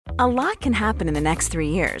A lot can happen in the next 3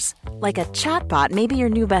 years. Like a chatbot may be your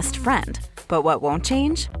new best friend. But what won't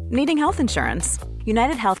change? Needing health insurance.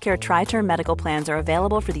 United Healthcare Tri-Term Medical Plans are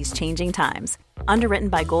available for these changing times. Underwritten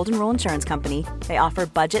by Golden Rule Insurance Company, they offer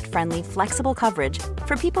budget-friendly, flexible coverage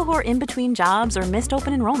for people who are in between jobs or missed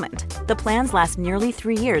open enrollment. The plans last nearly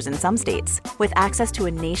 3 years in some states, with access to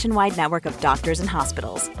a nationwide network of doctors and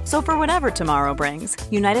hospitals. So for whatever tomorrow brings,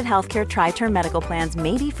 United Healthcare Tri-Term Medical Plans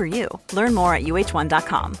may be for you. Learn more at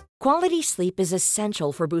uh1.com. Quality sleep is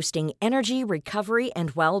essential for boosting energy, recovery,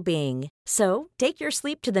 and well-being. So, take your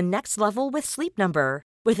sleep to the next level with Sleep Number.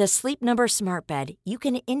 With a Sleep Number smart bed, you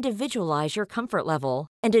can individualize your comfort level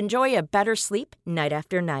and enjoy a better sleep night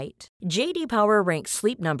after night. J.D. Power ranks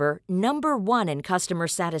Sleep Number number 1 in customer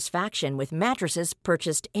satisfaction with mattresses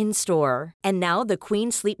purchased in-store. And now the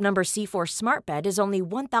Queen Sleep Number C4 smart bed is only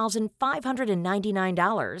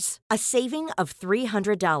 $1,599, a saving of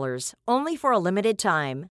 $300, only for a limited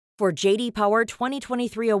time. For J.D. Power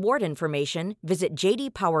 2023 award information, visit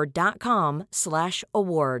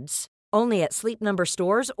jdpower.com/awards. Only at Sleep Number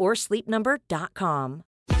stores or sleepnumber.com.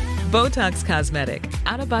 Botox Cosmetic,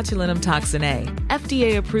 out of botulinum toxin A,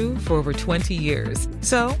 FDA approved for over 20 years.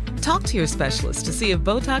 So, talk to your specialist to see if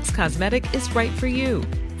Botox Cosmetic is right for you.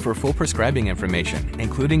 For full prescribing information,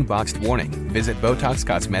 including boxed warning, visit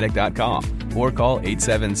BotoxCosmetic.com or call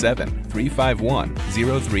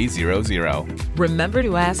 877-351-0300. Remember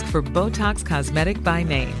to ask for Botox Cosmetic by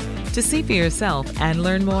name. To see for yourself and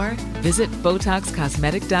learn more, visit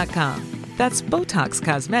BotoxCosmetic.com. That's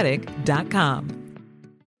BotoxCosmetic.com.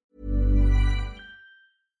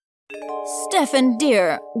 Stefan,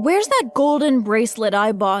 dear, where's that golden bracelet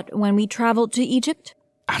I bought when we traveled to Egypt?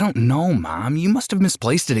 I don't know, Mom. You must have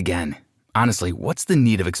misplaced it again. Honestly, what's the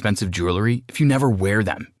need of expensive jewelry if you never wear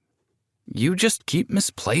them? You just keep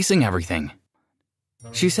misplacing everything.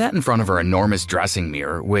 She sat in front of her enormous dressing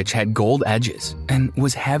mirror, which had gold edges, and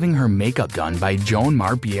was having her makeup done by Joan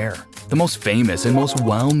Marpierre, the most famous and most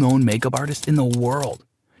well-known makeup artist in the world.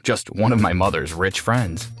 Just one of my mother's rich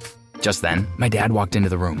friends. Just then, my dad walked into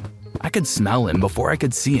the room. I could smell him before I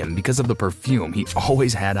could see him because of the perfume he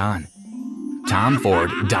always had on. Tom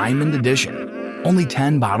Ford Diamond Edition. Only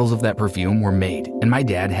 10 bottles of that perfume were made, and my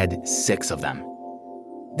dad had 6 of them.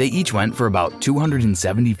 They each went for about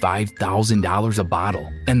 $275,000 a bottle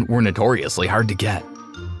and were notoriously hard to get.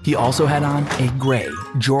 He also had on a gray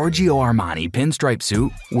Giorgio Armani pinstripe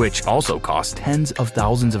suit, which also cost tens of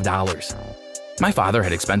thousands of dollars. My father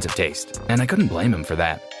had expensive taste, and I couldn't blame him for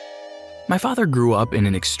that. My father grew up in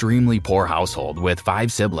an extremely poor household with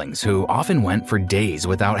 5 siblings who often went for days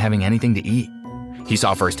without having anything to eat. He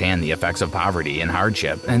saw firsthand the effects of poverty and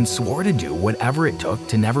hardship and swore to do whatever it took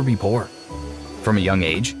to never be poor. From a young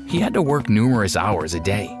age, he had to work numerous hours a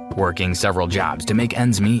day, working several jobs to make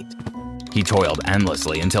ends meet. He toiled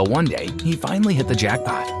endlessly until one day he finally hit the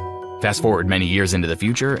jackpot. Fast forward many years into the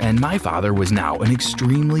future, and my father was now an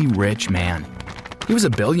extremely rich man. He was a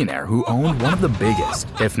billionaire who owned one of the biggest,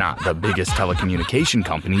 if not the biggest, telecommunication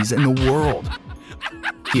companies in the world.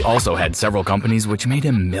 He also had several companies which made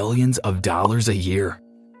him millions of dollars a year.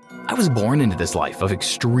 I was born into this life of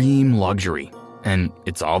extreme luxury, and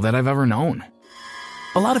it's all that I've ever known.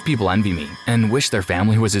 A lot of people envy me and wish their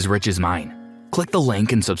family was as rich as mine. Click the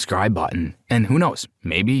link and subscribe button, and who knows,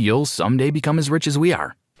 maybe you'll someday become as rich as we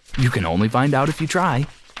are. You can only find out if you try.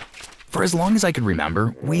 For as long as I could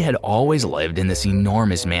remember, we had always lived in this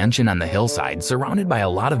enormous mansion on the hillside surrounded by a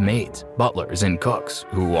lot of maids, butlers, and cooks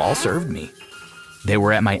who all served me. They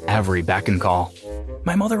were at my every beck and call.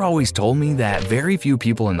 My mother always told me that very few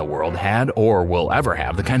people in the world had or will ever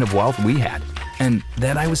have the kind of wealth we had, and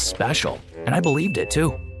that I was special, and I believed it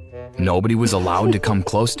too. Nobody was allowed to come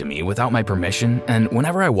close to me without my permission, and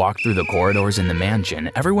whenever I walked through the corridors in the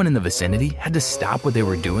mansion, everyone in the vicinity had to stop what they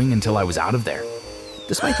were doing until I was out of there.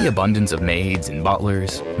 Despite the abundance of maids and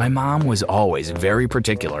butlers, my mom was always very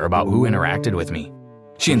particular about who interacted with me.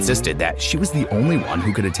 She insisted that she was the only one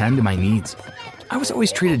who could attend to my needs. I was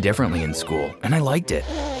always treated differently in school, and I liked it.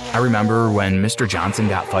 I remember when Mr. Johnson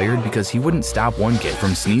got fired because he wouldn't stop one kid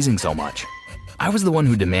from sneezing so much. I was the one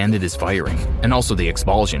who demanded his firing, and also the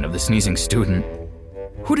expulsion of the sneezing student.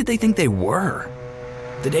 Who did they think they were?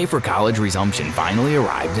 The day for college resumption finally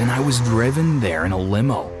arrived, and I was driven there in a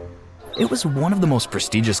limo. It was one of the most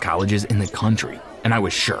prestigious colleges in the country, and I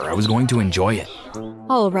was sure I was going to enjoy it.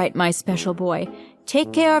 All right, my special boy.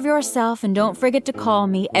 Take care of yourself and don't forget to call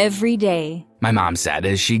me every day. My mom said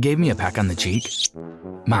as she gave me a peck on the cheek.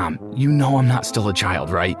 Mom, you know I'm not still a child,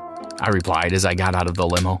 right? I replied as I got out of the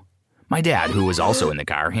limo. My dad, who was also in the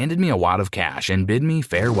car, handed me a wad of cash and bid me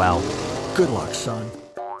farewell. Good luck, son.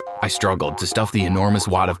 I struggled to stuff the enormous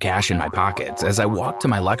wad of cash in my pockets as I walked to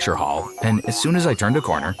my lecture hall, and as soon as I turned a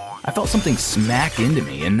corner, I felt something smack into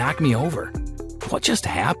me and knock me over. "What just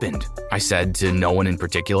happened?" I said to no one in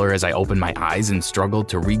particular as I opened my eyes and struggled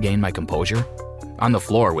to regain my composure. On the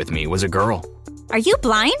floor with me was a girl. Are you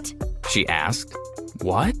blind? She asked.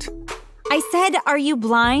 "What?" I said, are you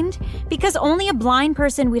blind? Because only a blind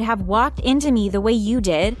person would have walked into me the way you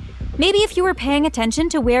did. Maybe if you were paying attention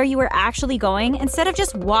to where you were actually going, instead of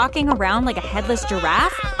just walking around like a headless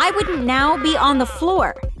giraffe, I wouldn't now be on the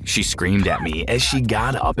floor. She screamed at me as she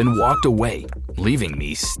got up and walked away, leaving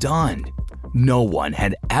me stunned. No one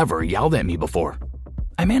had ever yelled at me before.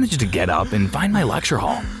 I managed to get up and find my lecture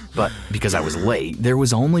hall, but because I was late, there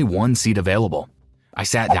was only one seat available. I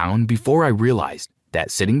sat down before I realized that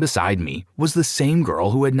sitting beside me was the same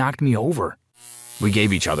girl who had knocked me over. We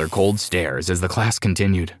gave each other cold stares as the class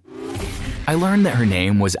continued. I learned that her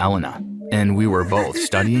name was Elena, and we were both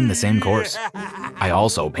studying the same course. I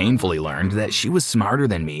also painfully learned that she was smarter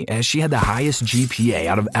than me as she had the highest GPA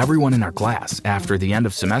out of everyone in our class after the end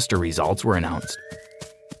of semester results were announced.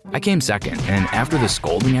 I came second, and after the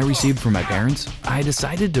scolding I received from my parents, I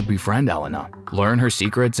decided to befriend Elena, learn her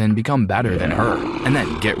secrets and become better than her, and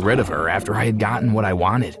then get rid of her after I had gotten what I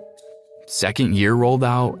wanted. Second year rolled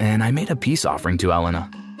out, and I made a peace offering to Elena.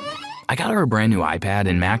 I got her a brand new iPad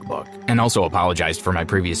and MacBook, and also apologized for my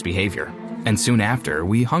previous behavior. And soon after,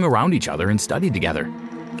 we hung around each other and studied together.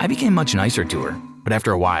 I became much nicer to her, but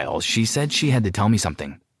after a while, she said she had to tell me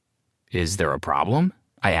something. "Is there a problem?"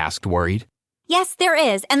 I asked, worried. Yes, there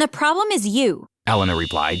is, and the problem is you. Elena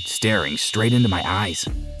replied, staring straight into my eyes.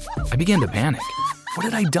 I began to panic. What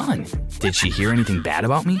had I done? Did she hear anything bad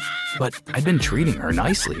about me? But I'd been treating her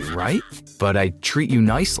nicely, right? But I treat you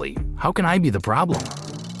nicely. How can I be the problem?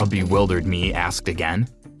 A bewildered me asked again.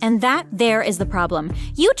 And that there is the problem.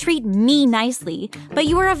 You treat me nicely, but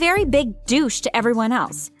you are a very big douche to everyone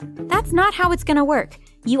else. That's not how it's gonna work.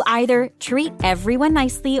 You either treat everyone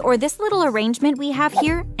nicely or this little arrangement we have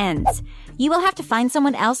here ends. You will have to find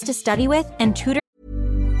someone else to study with and tutor.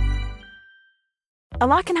 A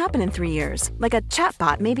lot can happen in 3 years, like a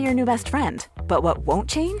chatbot may be your new best friend. But what won't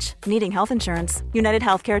change? Needing health insurance. United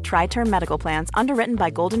Healthcare Tri-Term Medical Plans, underwritten by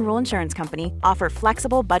Golden Rule Insurance Company, offer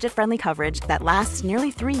flexible, budget-friendly coverage that lasts nearly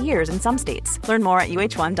 3 years in some states. Learn more at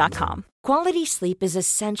uh1.com. Quality sleep is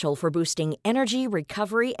essential for boosting energy,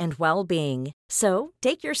 recovery, and well-being. So,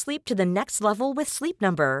 take your sleep to the next level with Sleep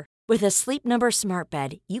Number. With a Sleep Number smart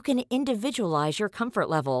bed, you can individualize your comfort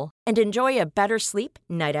level and enjoy a better sleep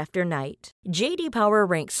night after night. J.D. Power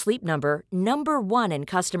ranks Sleep Number #1 in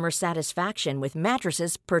customer satisfaction with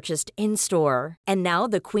mattresses purchased in-store. And now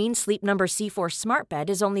the Queen Sleep Number C4 smart bed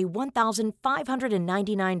is only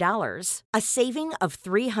 $1,599, a saving of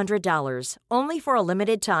 $300, only for a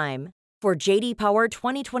limited time. For J.D. Power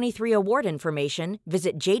 2023 award information,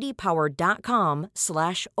 visit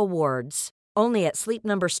jdpower.com/awards. Only at Sleep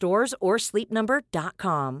Number stores or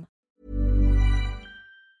sleepnumber.com.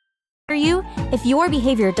 For you, if your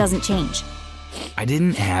behavior doesn't change. I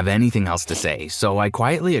didn't have anything else to say, so I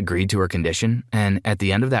quietly agreed to her condition, and at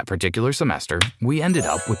the end of that particular semester, we ended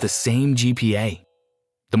up with the same GPA.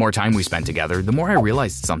 The more time we spent together, the more I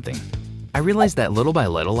realized something. I realized that little by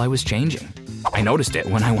little I was changing. I noticed it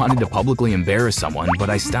when I wanted to publicly embarrass someone, but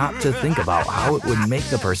I stopped to think about how it would make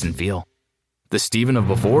the person feel. The Steven of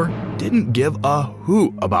before didn't give a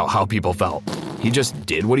hoot about how people felt. He just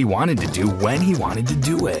did what he wanted to do when he wanted to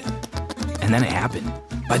do it. And then it happened.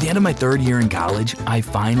 By the end of my third year in college, I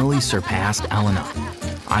finally surpassed Elena.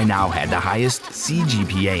 I now had the highest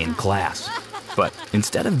CGPA in class. But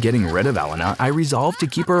instead of getting rid of Elena, I resolved to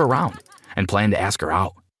keep her around and planned to ask her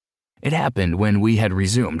out. It happened when we had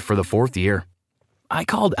resumed for the fourth year. I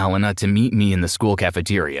called Elena to meet me in the school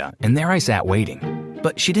cafeteria, and there I sat waiting.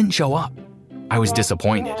 But she didn't show up. I was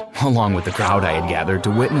disappointed, along with the crowd I had gathered to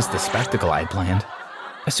witness the spectacle I had planned.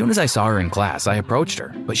 As soon as I saw her in class, I approached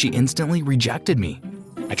her, but she instantly rejected me.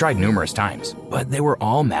 I tried numerous times, but they were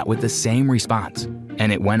all met with the same response,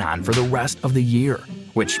 and it went on for the rest of the year,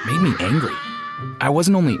 which made me angry. I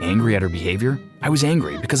wasn't only angry at her behavior, I was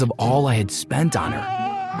angry because of all I had spent on her.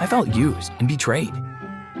 I felt used and betrayed.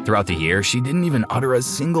 Throughout the year, she didn't even utter a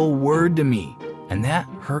single word to me, and that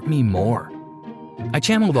hurt me more. I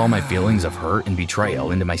channeled all my feelings of hurt and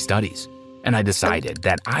betrayal into my studies, and I decided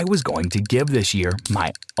that I was going to give this year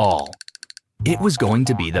my all. It was going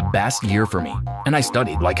to be the best year for me, and I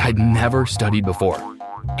studied like I'd never studied before,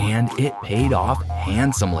 and it paid off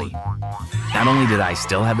handsomely. Not only did I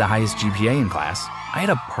still have the highest GPA in class, I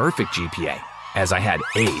had a perfect GPA, as I had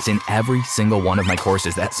A's in every single one of my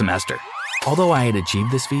courses that semester. Although I had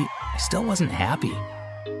achieved this feat, I still wasn't happy.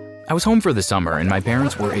 I was home for the summer and my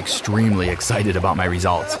parents were extremely excited about my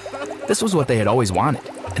results. This was what they had always wanted,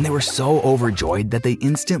 and they were so overjoyed that they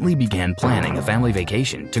instantly began planning a family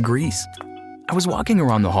vacation to Greece. I was walking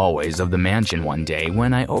around the hallways of the mansion one day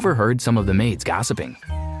when I overheard some of the maids gossiping.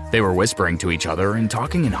 They were whispering to each other and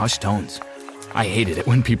talking in hushed tones. I hated it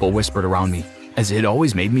when people whispered around me, as it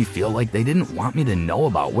always made me feel like they didn't want me to know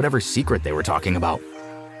about whatever secret they were talking about.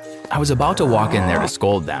 I was about to walk in there to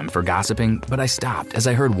scold them for gossiping, but I stopped as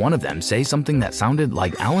I heard one of them say something that sounded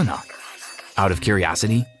like Elena. Out of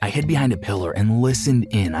curiosity, I hid behind a pillar and listened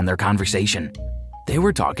in on their conversation. They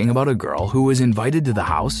were talking about a girl who was invited to the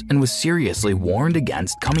house and was seriously warned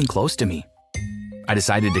against coming close to me. I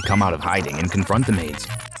decided to come out of hiding and confront the maids.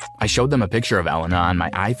 I showed them a picture of Elena on my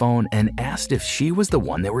iPhone and asked if she was the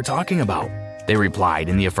one they were talking about. They replied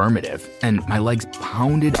in the affirmative, and my legs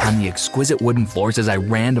pounded on the exquisite wooden floors as I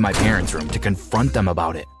ran to my parents' room to confront them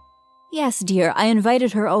about it. Yes, dear, I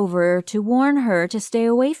invited her over to warn her to stay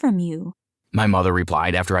away from you. My mother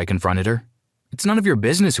replied after I confronted her. It's none of your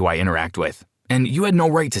business who I interact with, and you had no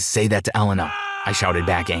right to say that to Elena, I shouted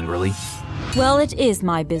back angrily. Well, it is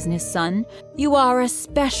my business, son. You are a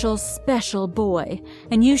special, special boy,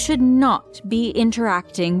 and you should not be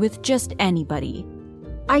interacting with just anybody.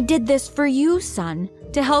 I did this for you, son,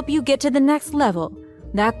 to help you get to the next level.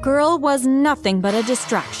 That girl was nothing but a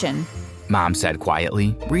distraction, Mom said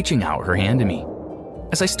quietly, reaching out her hand to me.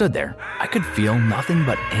 As I stood there, I could feel nothing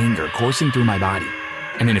but anger coursing through my body.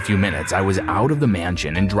 And in a few minutes, I was out of the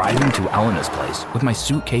mansion and driving to Elena's place with my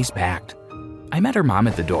suitcase packed. I met her mom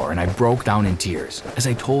at the door and I broke down in tears as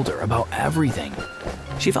I told her about everything.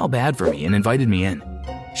 She felt bad for me and invited me in.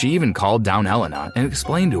 She even called down Elena and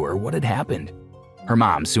explained to her what had happened. Her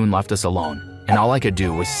mom soon left us alone, and all I could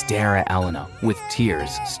do was stare at Elena with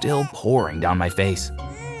tears still pouring down my face.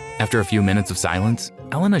 After a few minutes of silence,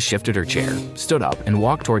 Elena shifted her chair, stood up, and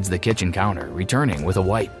walked towards the kitchen counter, returning with a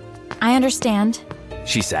wipe. I understand,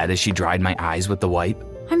 she said as she dried my eyes with the wipe.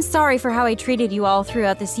 I'm sorry for how I treated you all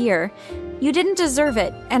throughout this year. You didn't deserve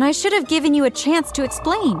it, and I should have given you a chance to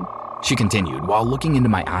explain, she continued while looking into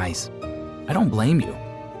my eyes. I don't blame you.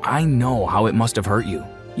 I know how it must have hurt you.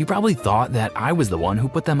 You probably thought that I was the one who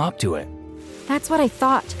put them up to it. That's what I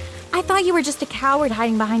thought. I thought you were just a coward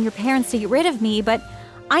hiding behind your parents to get rid of me, but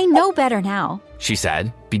I know better now, she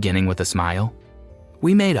said, beginning with a smile.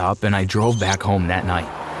 We made up and I drove back home that night.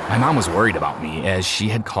 My mom was worried about me as she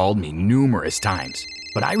had called me numerous times,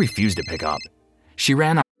 but I refused to pick up. She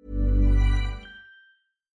ran out.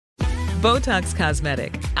 Botox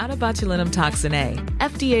Cosmetic, out of botulinum toxin A,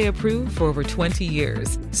 FDA approved for over 20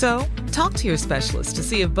 years. So, talk to your specialist to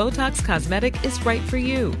see if Botox Cosmetic is right for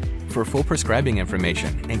you. For full prescribing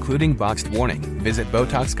information, including boxed warning, visit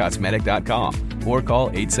BotoxCosmetic.com or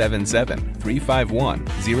call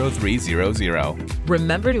 877-351-0300.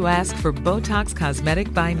 Remember to ask for Botox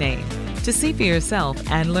Cosmetic by name. To see for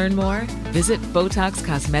yourself and learn more, visit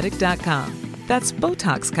BotoxCosmetic.com. That's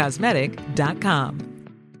BotoxCosmetic.com.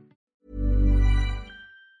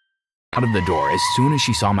 Out of the door as soon as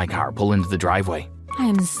she saw my car pull into the driveway.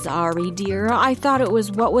 I'm sorry, dear. I thought it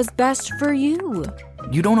was what was best for you.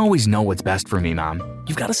 You don't always know what's best for me, Mom.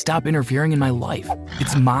 You've got to stop interfering in my life.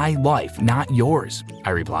 It's my life, not yours, I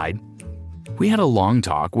replied. We had a long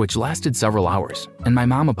talk, which lasted several hours, and my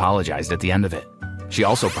mom apologized at the end of it. She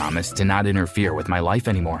also promised to not interfere with my life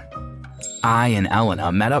anymore. I and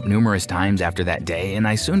Elena met up numerous times after that day, and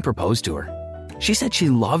I soon proposed to her. She said she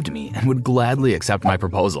loved me and would gladly accept my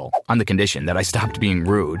proposal on the condition that I stopped being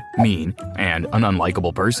rude, mean, and an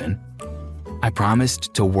unlikable person. I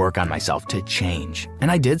promised to work on myself to change, and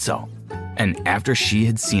I did so. And after she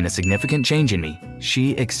had seen a significant change in me,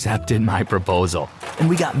 she accepted my proposal, and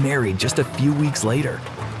we got married just a few weeks later.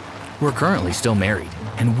 We're currently still married,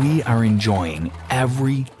 and we are enjoying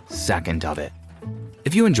every second of it.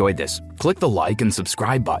 If you enjoyed this, click the like and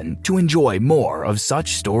subscribe button to enjoy more of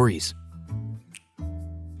such stories.